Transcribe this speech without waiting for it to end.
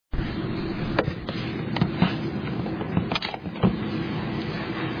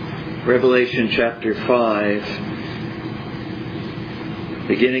Revelation chapter 5,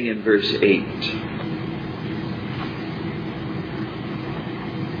 beginning in verse 8.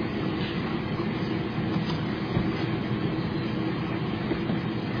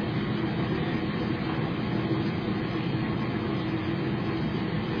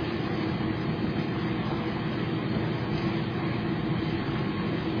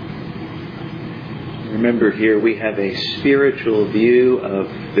 Remember, here we have a spiritual view of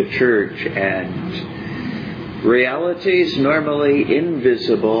the church, and realities normally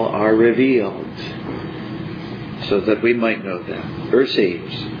invisible are revealed so that we might know them. Verse 8.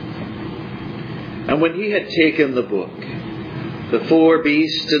 And when he had taken the book, the 4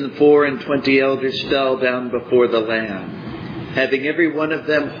 beasts and the 24 elders fell down before the Lamb, having every one of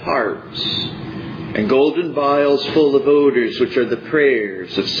them harps and golden vials full of odors, which are the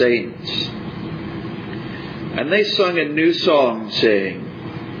prayers of saints. And they sung a new song, saying,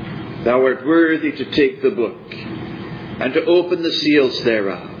 Thou art worthy to take the book, and to open the seals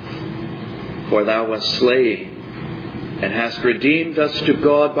thereof. For thou wast slain, and hast redeemed us to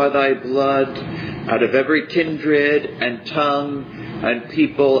God by thy blood, out of every kindred, and tongue, and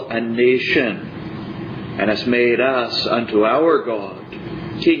people, and nation, and hast made us unto our God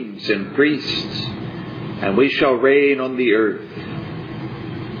kings and priests, and we shall reign on the earth.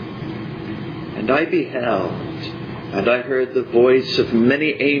 And I beheld, and I heard the voice of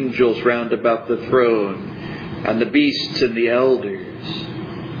many angels round about the throne, and the beasts and the elders.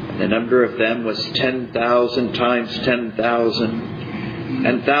 And the number of them was 10,000 times 10,000,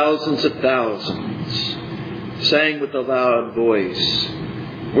 and thousands of thousands, saying with a loud voice,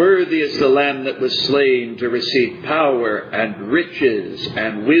 Worthy is the Lamb that was slain to receive power and riches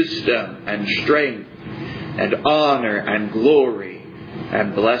and wisdom and strength and honor and glory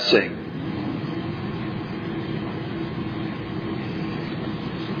and blessing.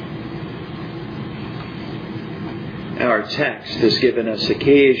 Our text has given us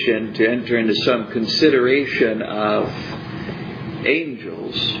occasion to enter into some consideration of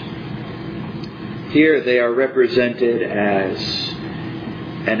angels. Here they are represented as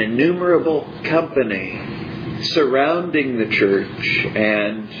an innumerable company surrounding the church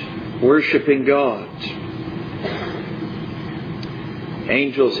and worshiping God.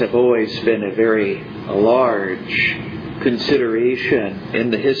 Angels have always been a very large consideration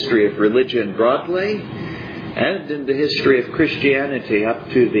in the history of religion broadly, and in the history of Christianity up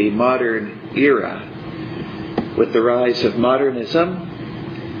to the modern era. With the rise of modernism,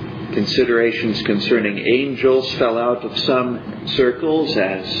 considerations concerning angels fell out of some circles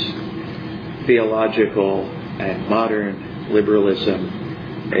as theological and modern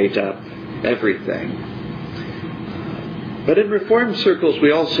liberalism ate up everything. But in Reformed circles,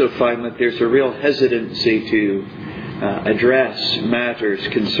 we also find that there's a real hesitancy to address matters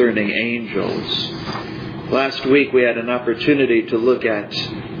concerning angels. Last week we had an opportunity to look at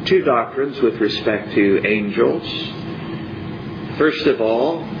 2 doctrines with respect to angels. First of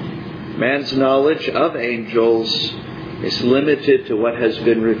all, man's knowledge of angels is limited to what has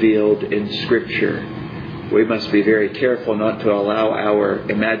been revealed in Scripture. We must be very careful not to allow our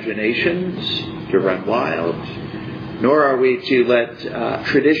imaginations to run wild, nor are we to let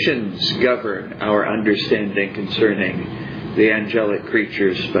traditions govern our understanding concerning the angelic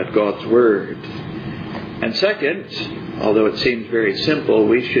creatures, but God's Word. And second, although it seems very simple,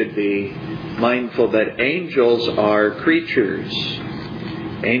 we should be mindful that angels are creatures.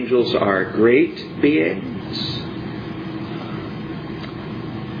 Angels are great beings,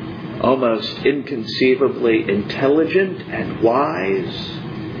 almost inconceivably intelligent and wise,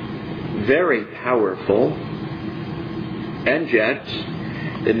 very powerful, and yet,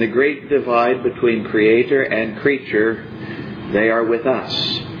 in the great divide between creator and creature, they are with us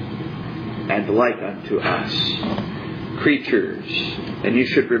and like unto us, creatures. And you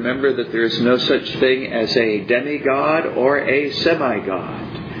should remember that there is no such thing as a demigod or a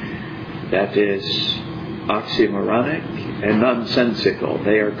semi-god. That is oxymoronic and nonsensical.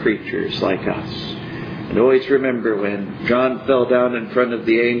 They are creatures like us. And always remember, when John fell down in front of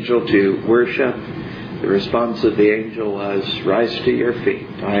the angel to worship, the response of the angel was, Rise to your feet.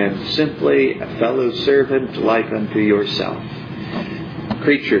 I am simply a fellow servant like unto yourself.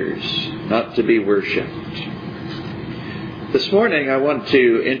 Creatures, not to be worshipped. This morning I want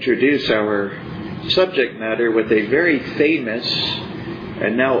to introduce our subject matter with a very famous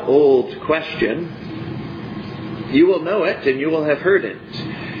and now old question. You will know it and you will have heard it.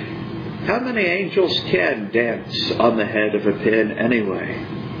 How many angels can dance on the head of a pin anyway?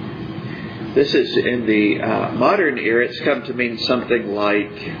 This is in the modern era. It's come to mean something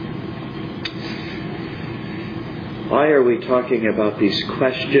like Why are we talking about these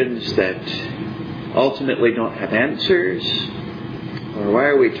questions that ultimately don't have answers? Or why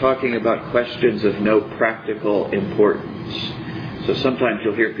are we talking about questions of no practical importance? So sometimes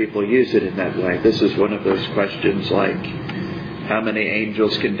you'll hear people use it in that way. This is one of those questions like, how many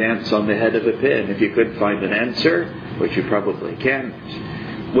angels can dance on the head of a pin? If you could find an answer, which you probably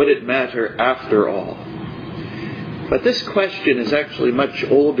can't, would it matter after all? But this question is actually much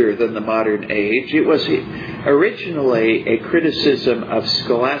older than the modern age. It was originally a criticism of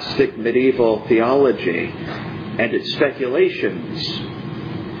scholastic medieval theology and its speculations.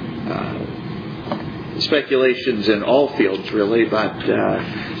 Speculations in all fields, really, but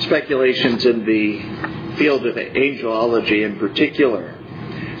speculations in the field of angelology in particular.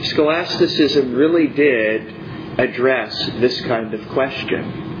 Scholasticism really did address this kind of question.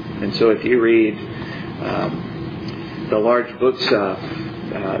 And so if you read the large books of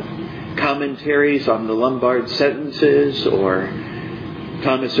commentaries on the Lombard sentences or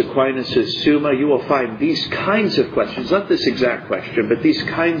Thomas Aquinas' Summa, you will find these kinds of questions, not this exact question, but these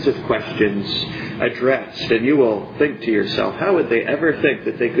kinds of questions addressed. And you will think to yourself, how would they ever think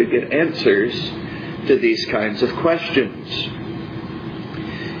that they could get answers to these kinds of questions?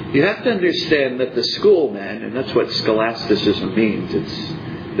 You have to understand that the schoolmen, and that's what scholasticism means, it's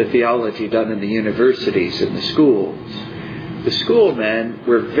the theology done in the universities and the schools. The schoolmen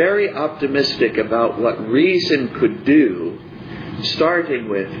were very optimistic about what reason could do, starting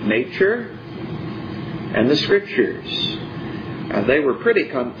with nature and the Scriptures. They were pretty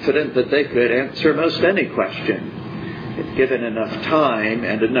confident that they could answer most any question, if given enough time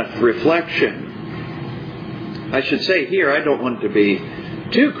and enough reflection. I should say here, I don't want to be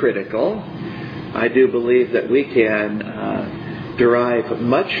too critical. I do believe that we can derive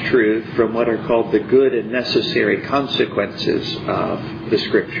much truth from what are called the good and necessary consequences of the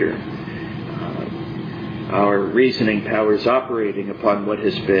Scripture. Our reasoning powers operating upon what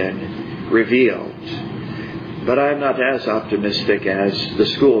has been revealed. But I'm not as optimistic as the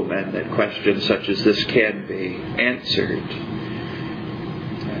schoolmen that questions such as this can be answered.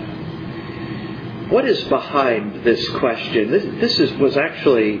 What is behind this question? This was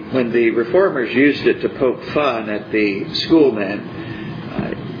actually, when the Reformers used it to poke fun at the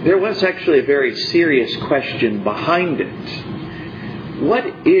schoolmen, there was actually a very serious question behind it.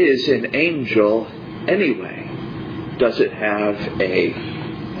 What is an angel anyway? Does it have a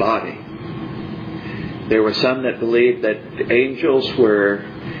body? There were some that believed that angels were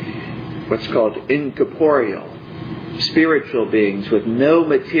what's called incorporeal, spiritual beings with no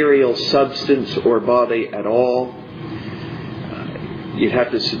material substance or body at all. You'd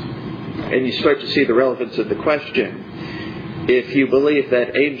have to, and you start to see the relevance of the question. If you believe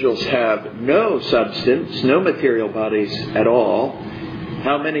that angels have no substance, no material bodies at all,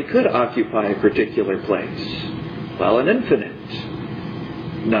 how many could occupy a particular place? Well, an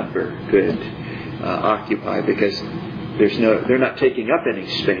infinite number could occupy, because they're not taking up any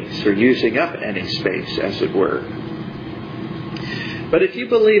space or using up any space, as it were. But if you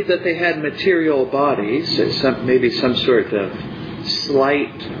believe that they had material bodies, maybe some sort of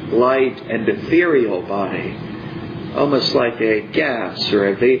slight, light, and ethereal body, almost like a gas or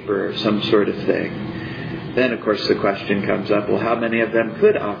a vapor or some sort of thing, then of course the question comes up, well, how many of them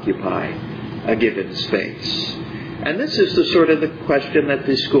could occupy a given space? And this is the sort of the question that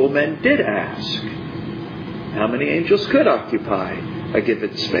the schoolmen did ask. How many angels could occupy a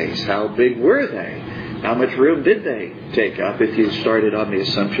given space? How big were they? How much room did they take up if you started on the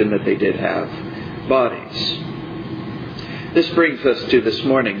assumption that they did have bodies? This brings us to this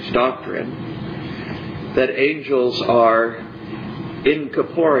morning's doctrine that angels are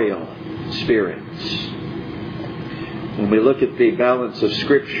incorporeal spirits. When we look at the balance of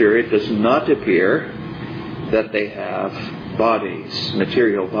Scripture, it does not appear that they have bodies,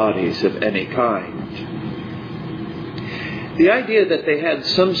 material bodies of any kind. The idea that they had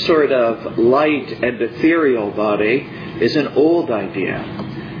some sort of light and ethereal body is an old idea.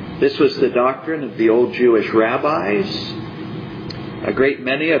 This was the doctrine of the old Jewish rabbis. A great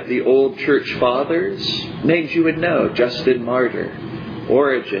many of the old church fathers, names you would know, Justin Martyr,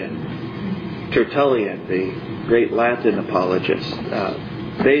 Origen, Tertullian, the great Latin apologist,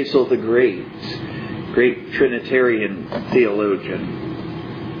 Basil the Great Trinitarian theologian.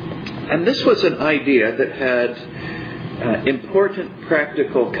 And this was an idea that had important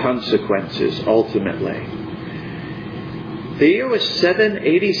practical consequences ultimately. The year was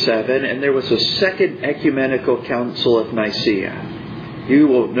 787, and there was a Second Ecumenical Council of Nicaea. You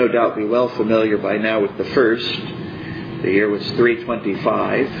will no doubt be well familiar by now with the first. The year was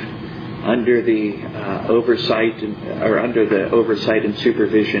 325, under the oversight and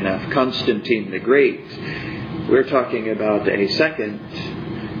supervision of Constantine the Great. We're talking about a second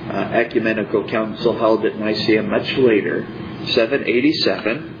ecumenical council held at Nicaea much later,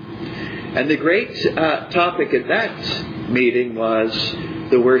 787. And the great topic at that meeting was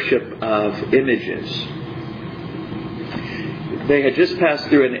the worship of images. They had just passed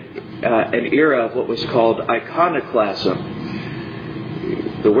through an era of what was called iconoclasm.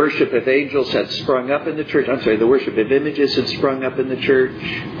 The worship of angels had sprung up in the church. The worship of images had sprung up in the church.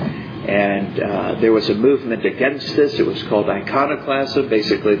 And there was a movement against this. It was called iconoclasm,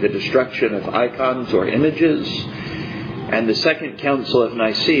 basically the destruction of icons or images. And the Second Council of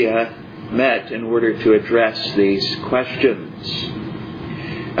Nicaea met in order to address these questions.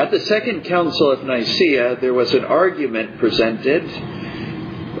 At the Second Council of Nicaea, there was an argument presented,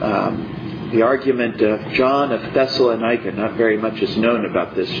 the argument of John of Thessalonica. Not very much is known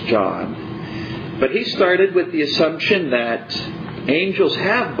about this John. But he started with the assumption that angels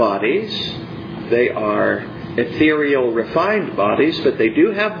have bodies. They are ethereal, refined bodies, but they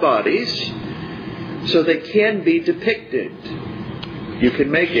do have bodies, so they can be depicted. You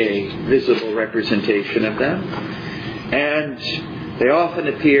can make a visible representation of them. And they often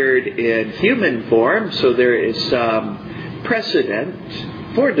appeared in human form, so there is some precedent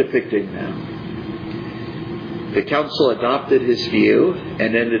for depicting them. The council adopted his view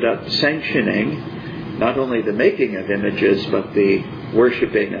and ended up sanctioning not only the making of images, but the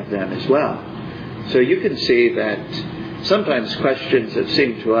worshipping of them as well. So you can see that sometimes questions that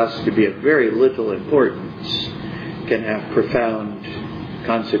seem to us to be of very little importance can have profound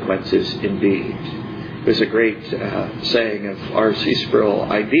consequences indeed. There's a great saying of R.C. Sproul,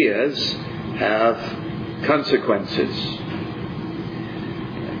 ideas have consequences.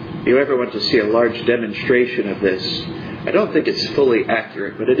 You ever want to see a large demonstration of this? I don't think it's fully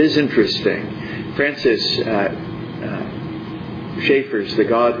accurate, but it is interesting. Francis Schaeffer's The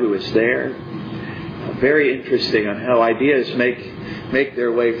God Who Is There. Very interesting on how ideas make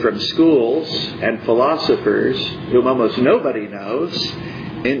their way from schools and philosophers, whom almost nobody knows,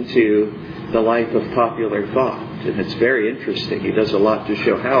 into the life of popular thought. And it's very interesting. He does a lot to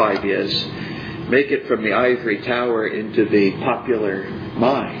show how ideas make it from the ivory tower into the popular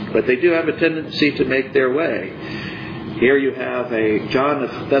mind. But they do have a tendency to make their way. Here you have a John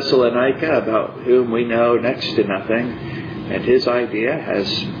of Thessalonica, about whom we know next to nothing, and his idea has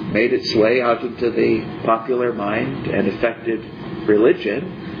made its way out into the popular mind and affected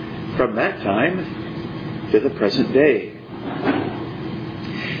religion from that time to the present day.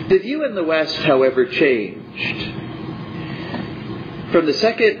 The view in the West, however, changed. From the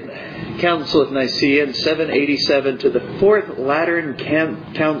Second Council of Nicaea in 787 to the Fourth Lateran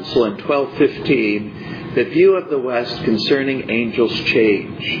Council in 1215, the view of the West concerning angels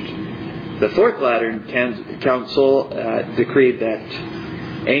changed. The Fourth Lateran Council decreed that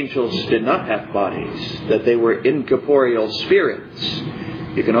angels did not have bodies, that they were incorporeal spirits.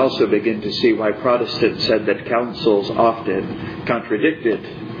 You can also begin to see why Protestants said that councils often contradicted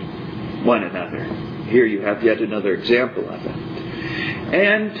one another. Here you have yet another example of it.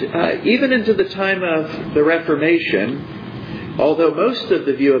 And even into the time of the Reformation, although most of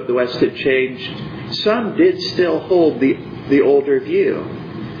the view of the West had changed, some did still hold the older view.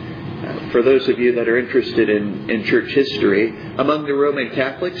 For those of you that are interested in church history, among the Roman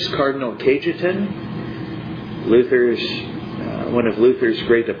Catholics, Cardinal Cajetan, one of Luther's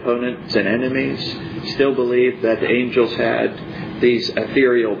great opponents and enemies, still believed that angels had these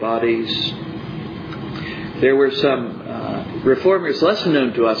ethereal bodies. There were some reformers less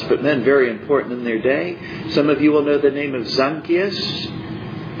known to us, but men very important in their day. Some of you will know the name of Zanchius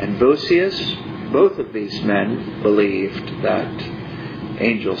and Vossius. Both of these men believed that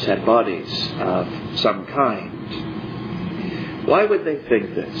angels had bodies of some kind. Why would they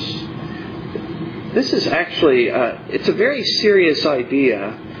think this? This is actually, it's a very serious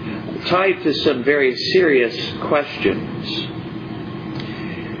idea tied to some very serious questions.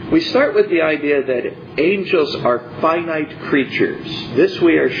 We start with the idea that angels are finite creatures. This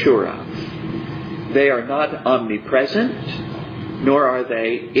we are sure of. They are not omnipresent, nor are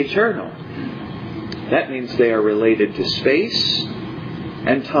they eternal. That means they are related to space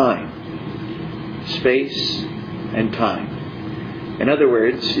and time. Space and time. In other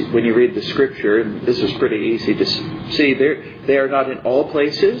words, when you read the Scripture, and this is pretty easy to see, they are not in all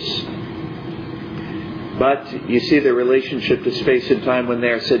places, but you see the relationship to space and time when they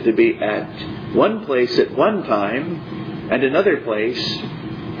are said to be at one place at one time and another place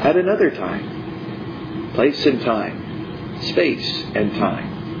at another time. Place and time. Space and time.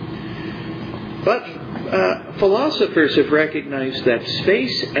 But philosophers have recognized that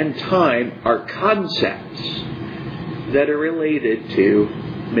space and time are concepts that are related to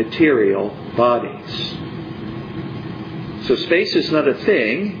material bodies. So space is not a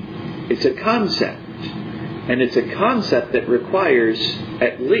thing, it's a concept. And it's a concept that requires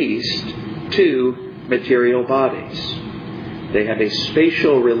at least two material bodies. They have a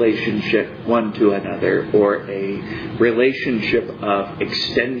spatial relationship one to another, or a relationship of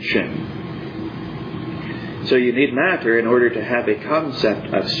extension. So you need matter in order to have a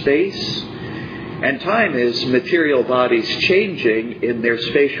concept of space. And time is material bodies changing in their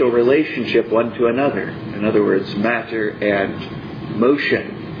spatial relationship one to another. In other words, matter and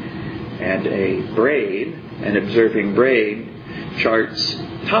motion. And a brain, an observing brain, charts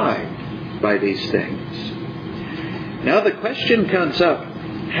time by these things. Now the question comes up,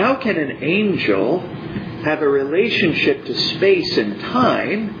 how can an angel have a relationship to space and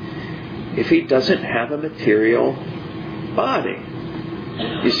time if he doesn't have a material body?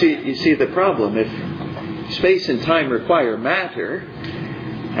 You see the problem. If space and time require matter,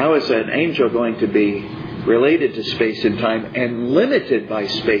 how is an angel going to be related to space and time and limited by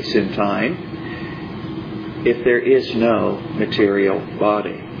space and time if there is no material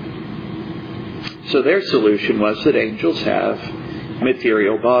body? So their solution was that angels have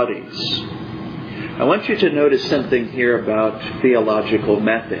material bodies. I want you to notice something here about theological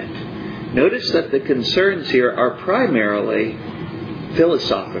method. Notice that the concerns here are primarily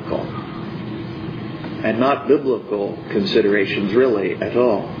philosophical and not biblical considerations really at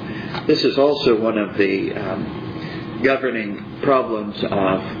all. This is also one of the governing problems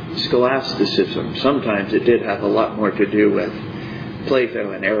of scholasticism. Sometimes it did have a lot more to do with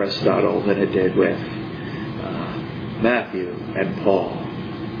Plato and Aristotle than it did with Matthew and Paul.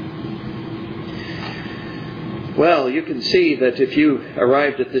 Well, you can see that if you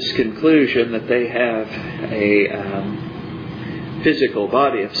arrived at this conclusion that they have a physical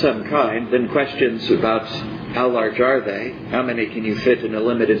body of some kind, then questions about how large are they, how many can you fit in a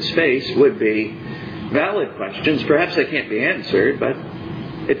limited space, would be valid questions. Perhaps they can't be answered, but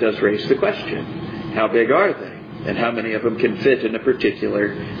it does raise the question. How big are they? And how many of them can fit in a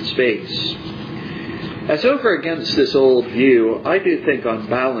particular space? As over against this old view, I do think on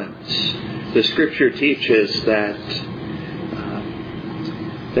balance, the Scripture teaches that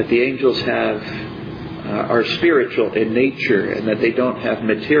the angels are spiritual in nature and that they don't have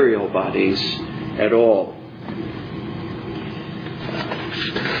material bodies at all.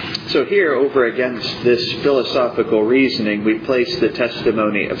 So here, over against this philosophical reasoning, we place the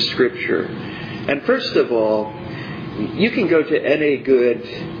testimony of Scripture. And first of all, you can go to any good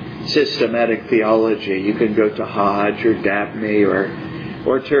systematic theology. You can go to Hodge or Dabney or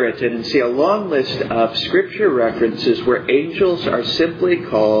Turretin and see a long list of Scripture references where angels are simply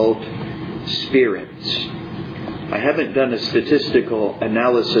called spirits. I haven't done a statistical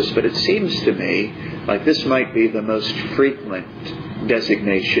analysis, but it seems to me like this might be the most frequent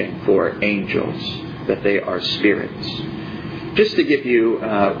designation for angels, that they are spirits. Just to give you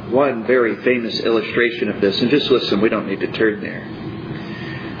one very famous illustration of this, and just listen, we don't need to turn there.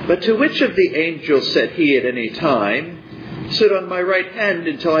 But to which of the angels said he at any time, "Sit on my right hand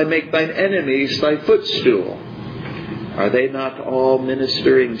until I make thine enemies thy footstool"? Are they not all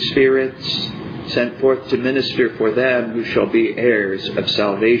ministering spirits, sent forth to minister for them who shall be heirs of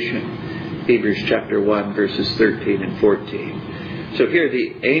salvation? Hebrews chapter 1, verses 13 and 14. So here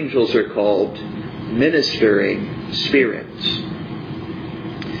the angels are called ministering spirits.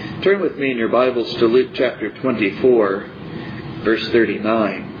 Turn with me in your Bibles to Luke chapter 24, verse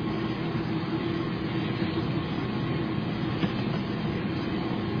 39.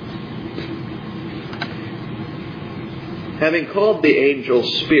 Having called the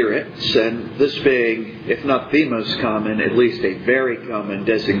angels spirits, and this being, if not the most common, at least a very common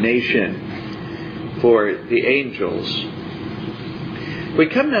designation for the angels, we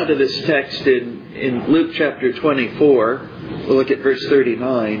come now to this text in Luke chapter 24. We'll look at verse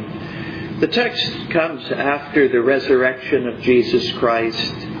 39. The text comes after the resurrection of Jesus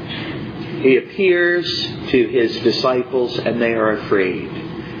Christ. He appears to his disciples and they are afraid.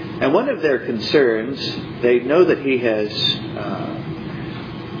 And one of their concerns, they know that he has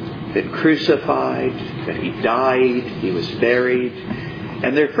been crucified, that he died, he was buried.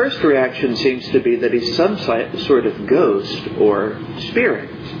 And their first reaction seems to be that he's some sort of ghost or spirit.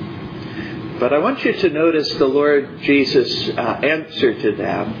 But I want you to notice the Lord Jesus' answer to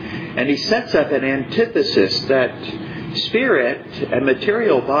them. And he sets up an antithesis that spirit and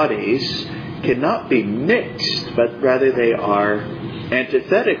material bodies cannot be mixed, but rather they are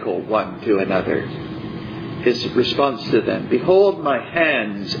antithetical one to another. His response to them, "Behold my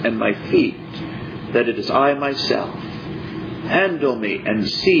hands and my feet, that it is I myself. Handle me and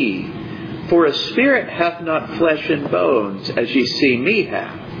see, for a spirit hath not flesh and bones, as ye see me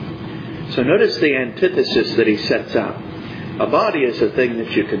have." So notice the antithesis that he sets up. A body is a thing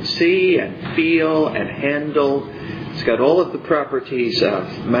that you can see and feel and handle. It's got all of the properties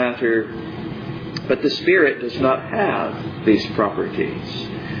of matter, but the spirit does not have these properties.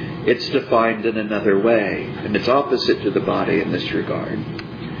 It's defined in another way, and it's opposite to the body in this regard.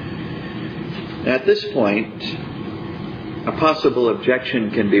 Now, at this point, a possible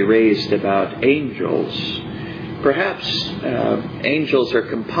objection can be raised about angels. Perhaps angels are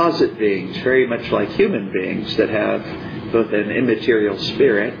composite beings, very much like human beings, that have both an immaterial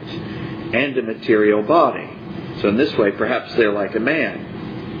spirit and a material body. So in this way, perhaps they're like a man.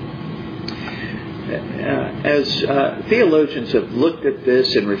 As theologians have looked at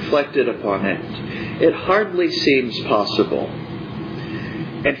this and reflected upon it, it hardly seems possible.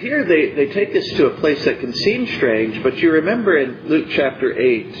 And here they take us to a place that can seem strange, but you remember in Luke chapter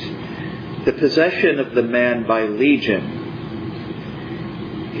 8, the possession of the man by legion.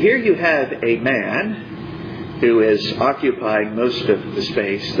 Here you have a man who is occupying most of the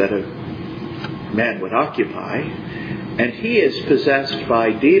space that a man would occupy, and he is possessed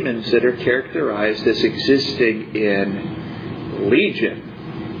by demons that are characterized as existing in legion.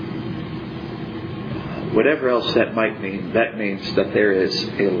 Whatever else that might mean, that means that there is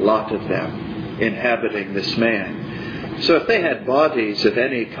a lot of them inhabiting this man. So if they had bodies of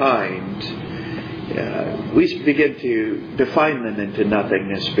any kind, we begin to define them into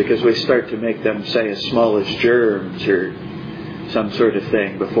nothingness because we start to make them, say, as small as germs or some sort of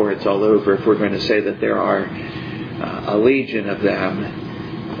thing before it's all over, if we're going to say that there are a legion of them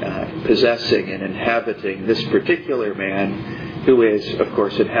possessing and inhabiting this particular man, who is, of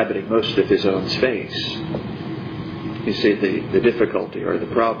course, inhabiting most of his own space. You see the difficulty or the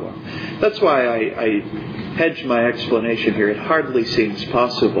problem. That's why I hedge my explanation here. It hardly seems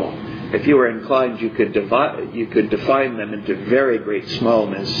possible. If you were inclined, you could define them into very great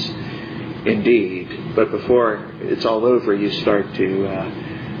smallness indeed. But before it's all over, you start to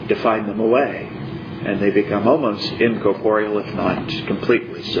define them away. And they become almost incorporeal, if not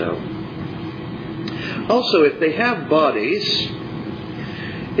completely so. Also, if they have bodies,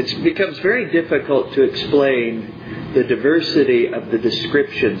 it becomes very difficult to explain the diversity of the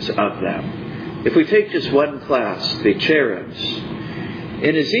descriptions of them. If we take just one class, the cherubs,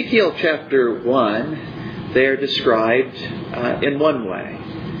 in Ezekiel chapter 1, they are described in one way.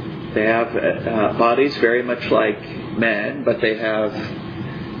 They have bodies very much like men, but they have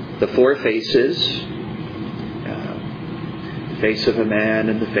the four faces, the face of a man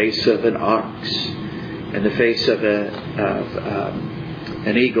and the face of an ox, and the face of an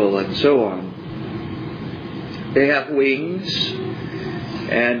eagle, and so on. They have wings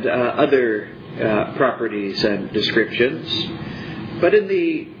and other properties and descriptions. But in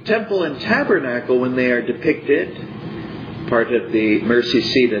the temple and tabernacle, when they are depicted, part of the mercy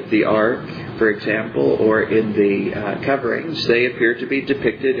seat of the ark, for example, or in the coverings, they appear to be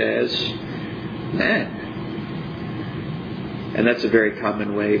depicted as men. And that's a very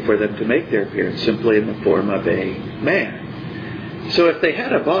common way for them to make their appearance, simply in the form of a man. So if they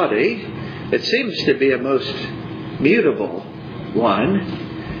had a body, it seems to be a most mutable one.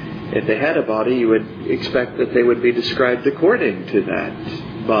 If they had a body, you would expect that they would be described according to that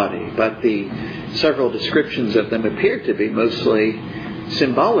body. But the several descriptions of them appear to be mostly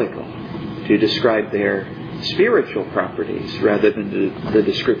symbolical, to describe their spiritual properties rather than the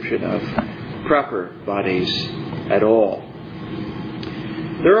description of proper bodies at all.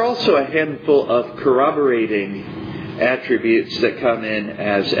 There are also a handful of corroborating attributes that come in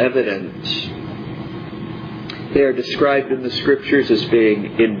as evidence. They are described in the Scriptures as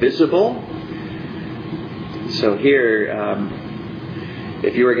being invisible. So here,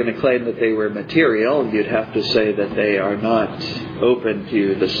 if you were going to claim that they were material, you'd have to say that they are not open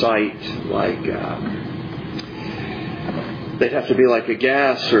to the sight, like they'd have to be like a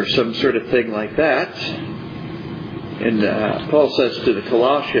gas or some sort of thing like that. And Paul says to the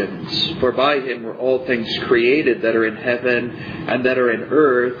Colossians, "For by him were all things created that are in heaven and that are in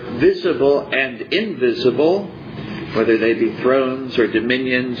earth, visible and invisible, whether they be thrones or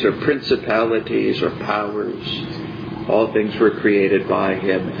dominions or principalities or powers. All things were created by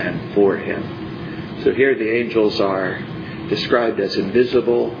him and for him." So here the angels are described as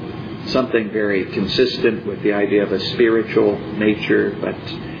invisible, something very consistent with the idea of a spiritual nature, but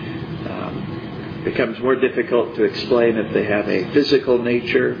becomes more difficult to explain if they have a physical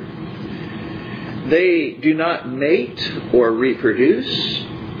nature. They do not mate or reproduce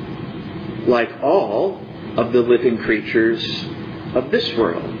like all of the living creatures of this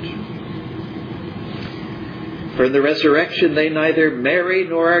world. For in the resurrection they neither marry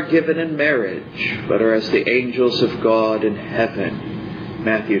nor are given in marriage, but are as the angels of God in heaven.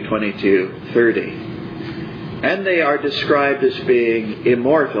 Matthew 22:30. And they are described as being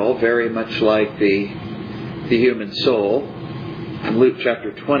immortal, very much like the human soul. In Luke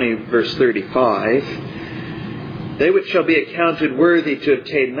chapter 20, verse 35, they which shall be accounted worthy to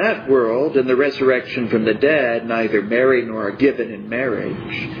obtain that world and the resurrection from the dead neither marry nor are given in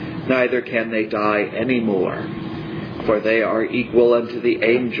marriage, neither can they die any more, for they are equal unto the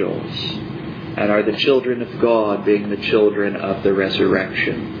angels, and are the children of God, being the children of the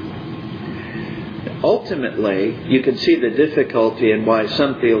resurrection. Ultimately, you can see the difficulty in why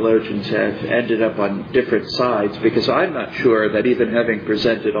some theologians have ended up on different sides, because I'm not sure that even having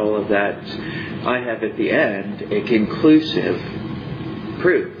presented all of that, I have at the end a conclusive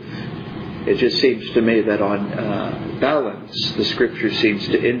proof. It just seems to me that on balance, the Scripture seems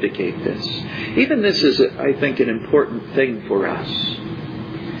to indicate this. Even this is, I think, an important thing for us.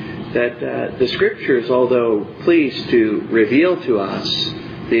 That the Scriptures, although pleased to reveal to us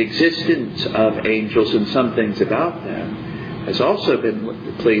the existence of angels and some things about them, has also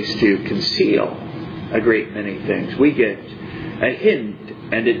been pleased to conceal a great many things. We get a hint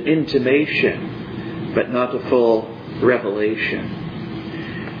and an intimation, but not a full revelation.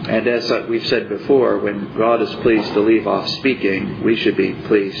 And as we've said before, when God is pleased to leave off speaking, we should be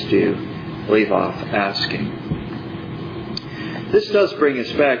pleased to leave off asking. This does bring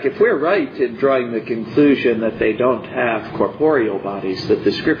us back. If we're right in drawing the conclusion that they don't have corporeal bodies, that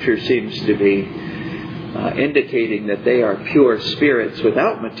the Scripture seems to be indicating that they are pure spirits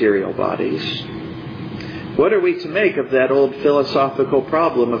without material bodies, what are we to make of that old philosophical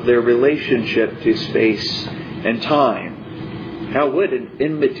problem of their relationship to space and time? How would an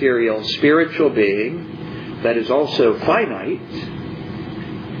immaterial spiritual being that is also finite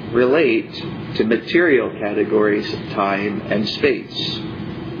relate to material categories of time and space?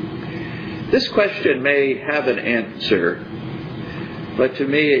 This question may have an answer, but to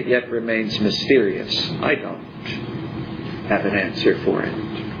me it yet remains mysterious. I don't have an answer for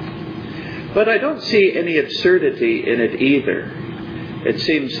it. But I don't see any absurdity in it either. It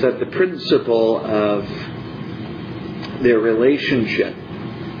seems that the principle of their relationship,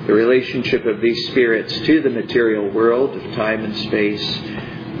 the relationship of these spirits to the material world of time and space,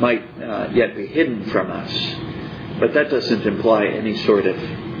 might yet be hidden from us. But that doesn't imply any sort of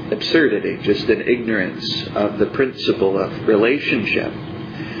absurdity, just an ignorance of the principle of relationship.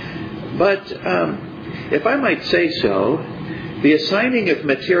 But if I might say so, the assigning of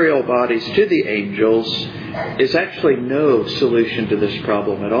material bodies to the angels is actually no solution to this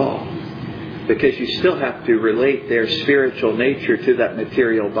problem at all, because you still have to relate their spiritual nature to that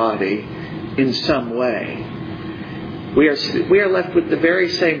material body in some way. We are left with the very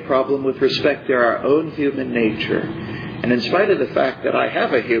same problem with respect to our own human nature. And in spite of the fact that I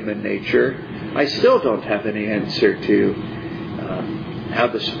have a human nature, I still don't have any answer to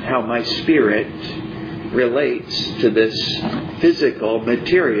how my spirit relates to this physical,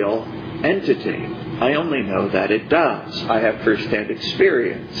 material entity. I only know that it does. I have first-hand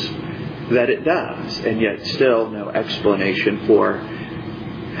experience that it does, and yet still no explanation for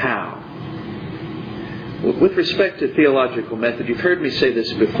how. With respect to theological method, you've heard me say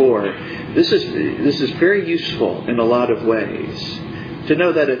this before. This is very useful in a lot of ways. To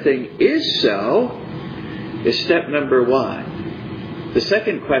know that a thing is so is step number one. The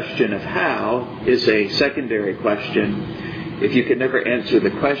second question of how is a secondary question. If you can never answer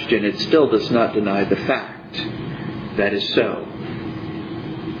the question, it still does not deny the fact that is so.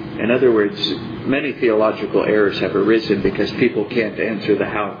 In other words, many theological errors have arisen because people can't answer the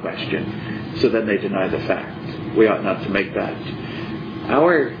how question. So then they deny the fact. We ought not to make that.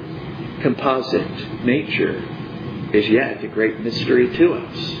 Our composite nature is yet a great mystery to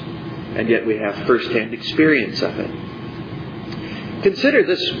us. And yet we have first-hand experience of it. Consider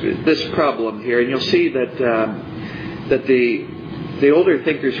this problem here, and you'll see that the older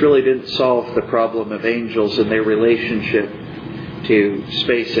thinkers really didn't solve the problem of angels and their relationship to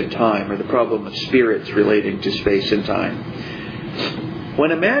space and time, or the problem of spirits relating to space and time.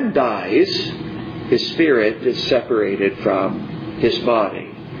 When a man dies, his spirit is separated from his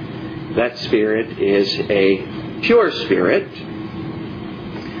body. That spirit is a pure spirit.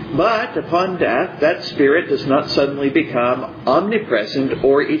 But upon death, that spirit does not suddenly become omnipresent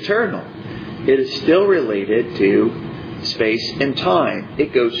or eternal. It is still related to space and time.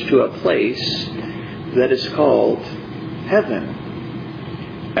 It goes to a place that is called heaven.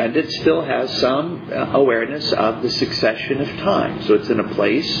 And it still has some awareness of the succession of time. So it's in a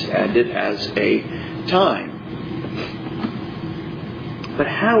place and it has a time. But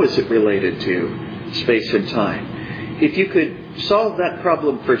how is it related to space and time? If you could solve that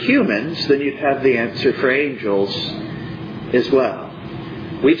problem for humans, then you'd have the answer for angels as well.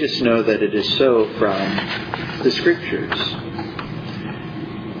 We just know that it is so from the Scriptures.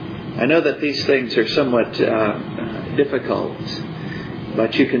 I know that these things are somewhat difficult,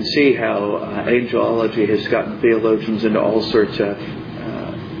 but you can see how angelology has gotten theologians into all sorts of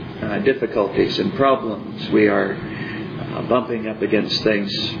difficulties and problems. We are bumping up against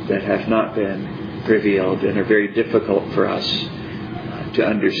things that have not been revealed and are very difficult for us to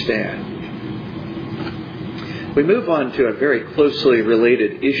understand. We move on to a very closely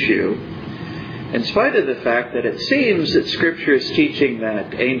related issue. In spite of the fact that it seems that Scripture is teaching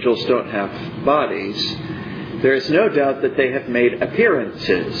that angels don't have bodies, there is no doubt that they have made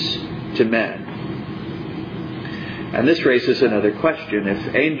appearances to men. And this raises another question.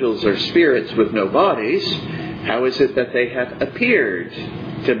 If angels are spirits with no bodies, how is it that they have appeared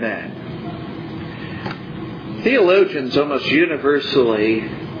to men? Theologians almost universally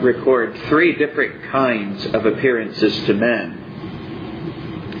record 3 different kinds of appearances to men.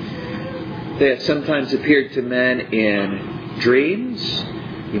 They have sometimes appeared to men in dreams.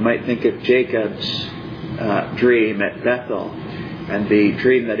 You might think of Jacob's dream at Bethel, and the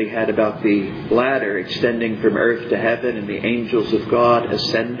dream that he had about the ladder extending from earth to heaven and the angels of God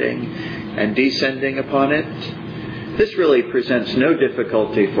ascending and descending upon it. This really presents no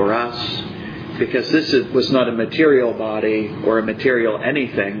difficulty for us, because this was not a material body or a material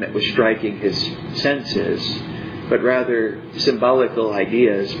anything that was striking his senses, but rather symbolical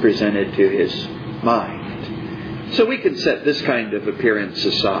ideas presented to his mind. So we can set this kind of appearance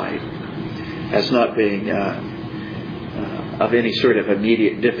aside as not being of any sort of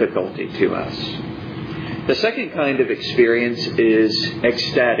immediate difficulty to us. The second kind of experience is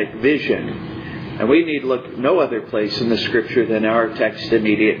ecstatic vision. And we need look no other place in the Scripture than our text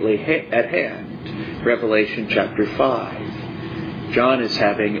immediately at hand, Revelation chapter 5. John is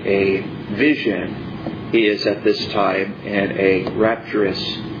having a vision. He is at this time in a rapturous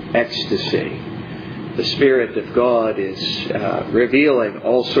ecstasy. The Spirit of God is revealing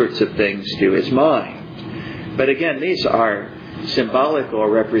all sorts of things to his mind. But again, these are symbolical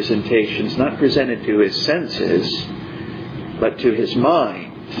representations, not presented to his senses, but to his mind.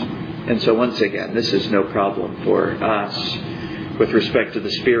 And so once again, this is no problem for us with respect to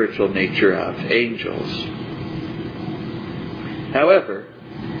the spiritual nature of angels. However,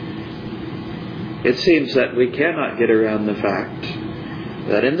 it seems that we cannot get around the fact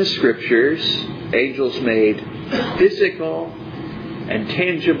that in the Scriptures, angels made physical and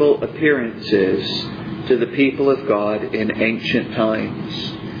tangible appearances to the people of God in ancient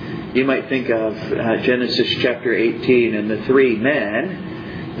times. You might think of Genesis chapter 18 and the 3 men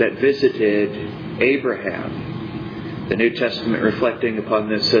that visited Abraham. The New Testament, reflecting upon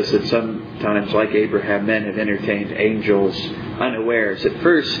this, says that sometimes, like Abraham, men have entertained angels unawares. At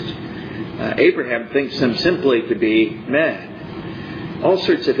first, Abraham thinks them simply to be men. All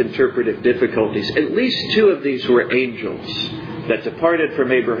sorts of interpretive difficulties. At least 2 of these were angels that departed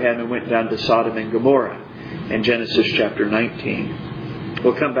from Abraham and went down to Sodom and Gomorrah in Genesis chapter 19.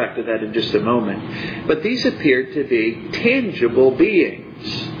 We'll come back to that in just a moment. But these appeared to be tangible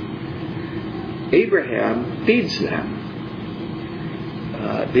beings. Abraham feeds them.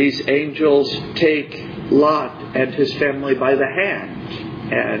 These angels take Lot and his family by the hand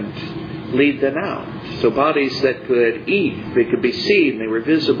and lead them out. So bodies that could eat, they could be seen, they were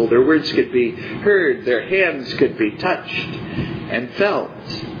visible, their words could be heard, their hands could be touched and felt.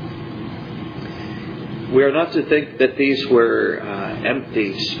 We are not to think that these were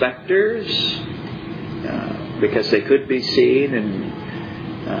empty specters, because they could be seen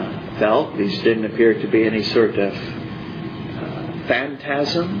and felt. These didn't appear to be any sort of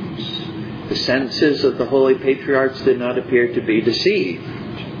phantasms. The senses of the holy patriarchs did not appear to be deceived.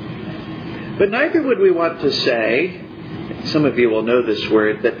 But neither would we want to say, some of you will know this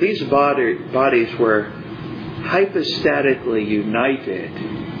word, that these bodies were hypostatically united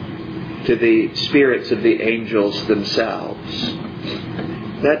to the spirits of the angels themselves.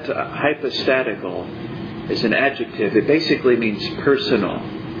 That hypostatical is an adjective. It basically means personal.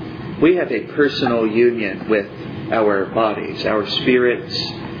 We have a personal union with our bodies. Our spirits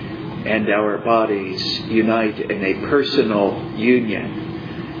and our bodies unite in a personal union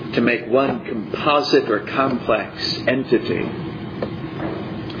to make one composite or complex entity.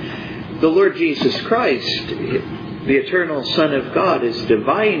 The Lord Jesus Christ, the eternal Son of God, His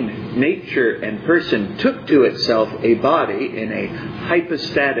divine nature and person, took to itself a body in a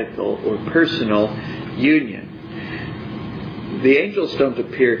hypostatical or personal union. The angels don't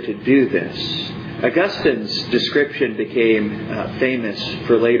appear to do this. Augustine's description became famous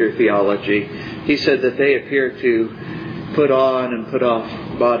for later theology. He said that they appear to put on and put off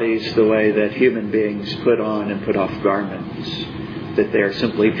bodies the way that human beings put on and put off garments. that they are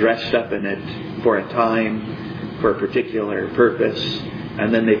simply dressed up in it for a time, for a particular purpose,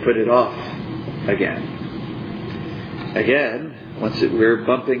 and then they put it off again. Again, we're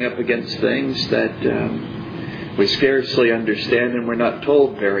bumping up against things that we scarcely understand and we're not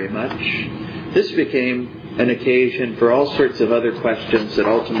told very much. This became an occasion for all sorts of other questions that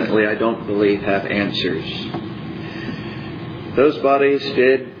ultimately I don't believe have answers. Those bodies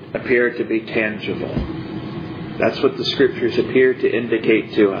did appear to be tangible. That's what the Scriptures appear to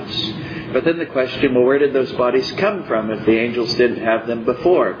indicate to us. But then the question, well, where did those bodies come from if the angels didn't have them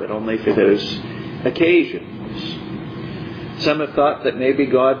before, but only for those occasions? Some have thought that maybe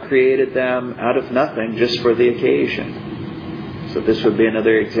God created them out of nothing just for the occasion. So this would be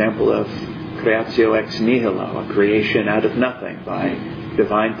another example of creatio ex nihilo, a creation out of nothing by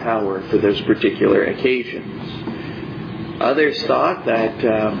divine power for those particular occasions. Others thought that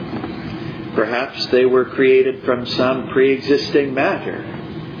perhaps they were created from some pre-existing matter,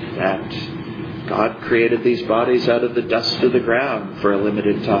 that God created these bodies out of the dust of the ground for a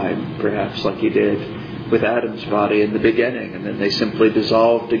limited time, perhaps like He did with Adam's body in the beginning, and then they simply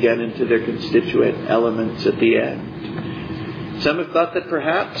dissolved again into their constituent elements at the end. Some have thought that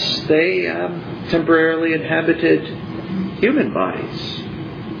perhaps they temporarily inhabited human bodies.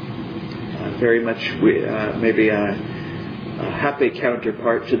 Very much maybe a happy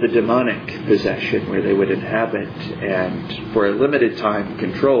counterpart to the demonic possession, where they would inhabit and for a limited time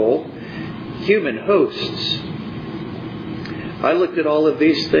control human hosts. I looked at all of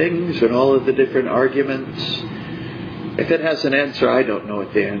these things and all of the different arguments. If it has an answer, I don't know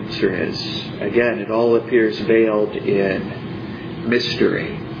what the answer is. Again, it all appears veiled in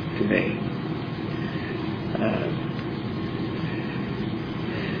mystery to me.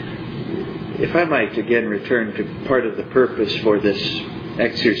 If I might again return to part of the purpose for this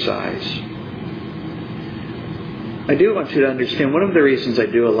exercise, I do want you to understand one of the reasons I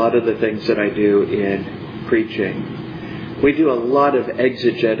do a lot of the things that I do in preaching. We do a lot of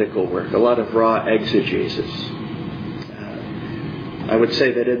exegetical work, a lot of raw exegesis. I would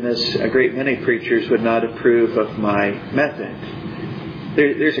say that in this, a great many preachers would not approve of my method.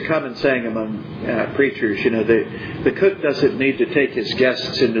 There's a common saying among preachers, the cook doesn't need to take his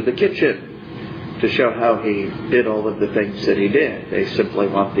guests into the kitchen to show how he did all of the things that he did. They simply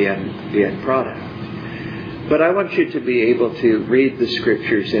want the end product. But I want you to be able to read the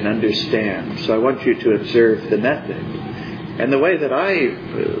Scriptures and understand. So I want you to observe the method. And the way that I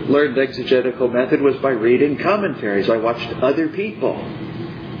learned exegetical method was by reading commentaries. I watched other people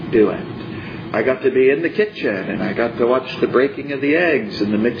do it. I got to be in the kitchen and I got to watch the breaking of the eggs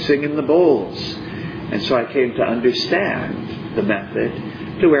and the mixing in the bowls. And so I came to understand the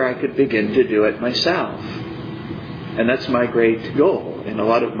method to where I could begin to do it myself. And that's my great goal in a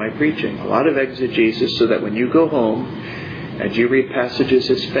lot of my preaching. A lot of exegesis so that when you go home and you read passages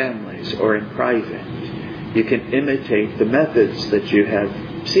as families or in private, you can imitate the methods that you have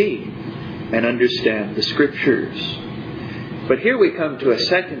seen and understand the Scriptures. But here we come to a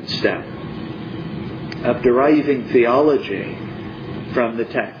second step of deriving theology from the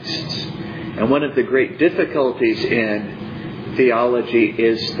texts. And one of the great difficulties in theology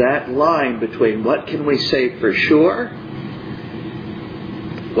is that line between what can we say for sure,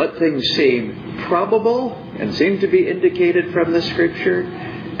 what things seem probable and seem to be indicated from the Scripture,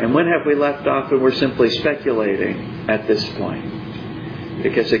 and when have we left off and we're simply speculating at this point.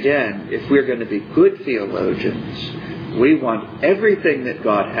 Because again, if we're going to be good theologians, we want everything that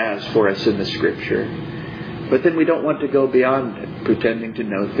God has for us in the Scripture. But then we don't want to go beyond it, pretending to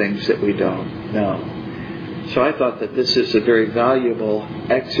know things that we don't know. So I thought that this is a very valuable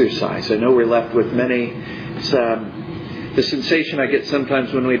exercise. I know we're left with many. The sensation I get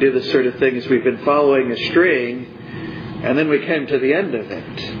sometimes when we do this sort of thing is we've been following a string, and then we came to the end of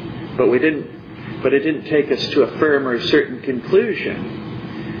it. But it didn't take us to a firm or a certain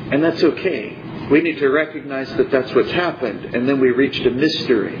conclusion. And that's okay. We need to recognize that that's what's happened. And then we reached a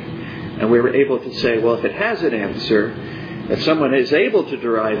mystery. And we were able to say, well, if it has an answer, if someone is able to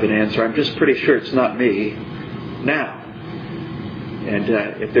derive an answer, I'm just pretty sure it's not me now. And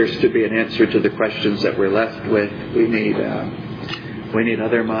if there's to be an answer to the questions that we're left with, we need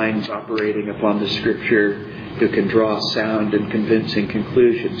other minds operating upon the Scripture who can draw sound and convincing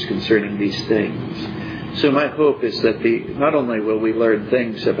conclusions concerning these things. So my hope is that not only will we learn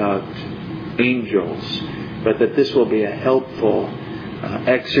things about angels, but that this will be a helpful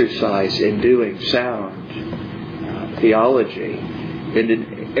exercise in doing sound theology in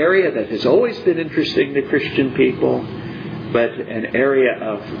an area that has always been interesting to Christian people, but an area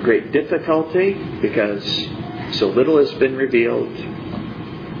of great difficulty because so little has been revealed.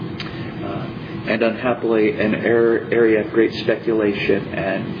 and unhappily an area of great speculation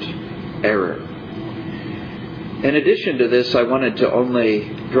and error. In addition to this, I wanted to only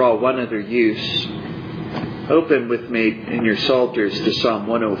draw one other use. Open with me in your Psalters to Psalm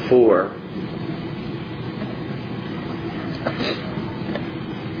 104.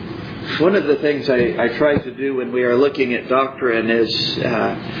 One of the things I try to do when we are looking at doctrine is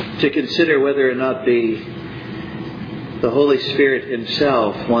to consider whether or not the Holy Spirit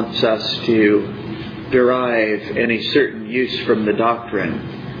Himself wants us to derive any certain use from the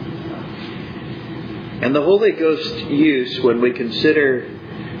doctrine. And the Holy Ghost use, when we consider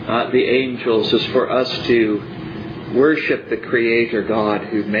the angels, is for us to worship the Creator God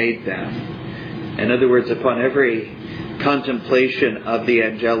who made them. In other words, upon every contemplation of the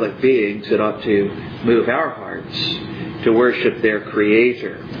angelic beings, it ought to move our hearts to worship their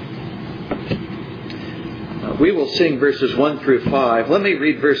Creator. We will sing verses 1 through 5. Let me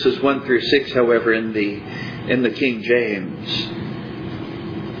read verses 1 through 6, however, in the King James.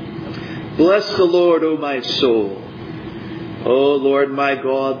 Bless the Lord, O my soul. O Lord my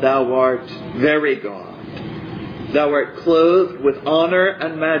God, Thou art very God. Thou art clothed with honor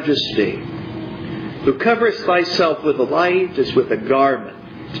and majesty, who coverest Thyself with light as with a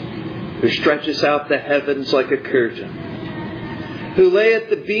garment, who stretchest out the heavens like a curtain, who layeth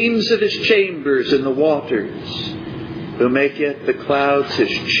the beams of His chambers in the waters, who maketh the clouds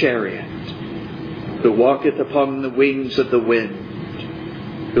His chariot, who walketh upon the wings of the wind,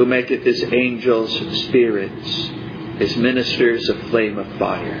 who maketh His angels spirits, His ministers a flame of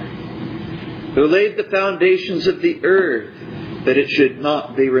fire, who laid the foundations of the earth, that it should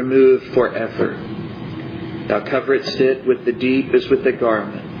not be removed forever. Thou coveredst it with the deep as with a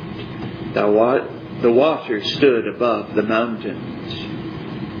garment. The waters stood above the mountains.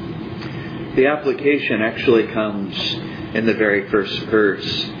 The application actually comes in the very first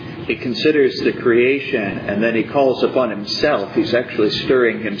verse. He considers the creation, and then he calls upon himself. He's actually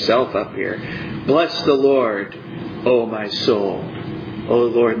stirring himself up here. Bless the Lord, O my soul. O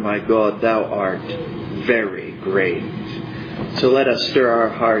Lord my God, Thou art very great. So let us stir our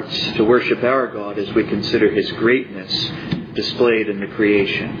hearts to worship our God as we consider His greatness displayed in the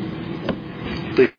creation.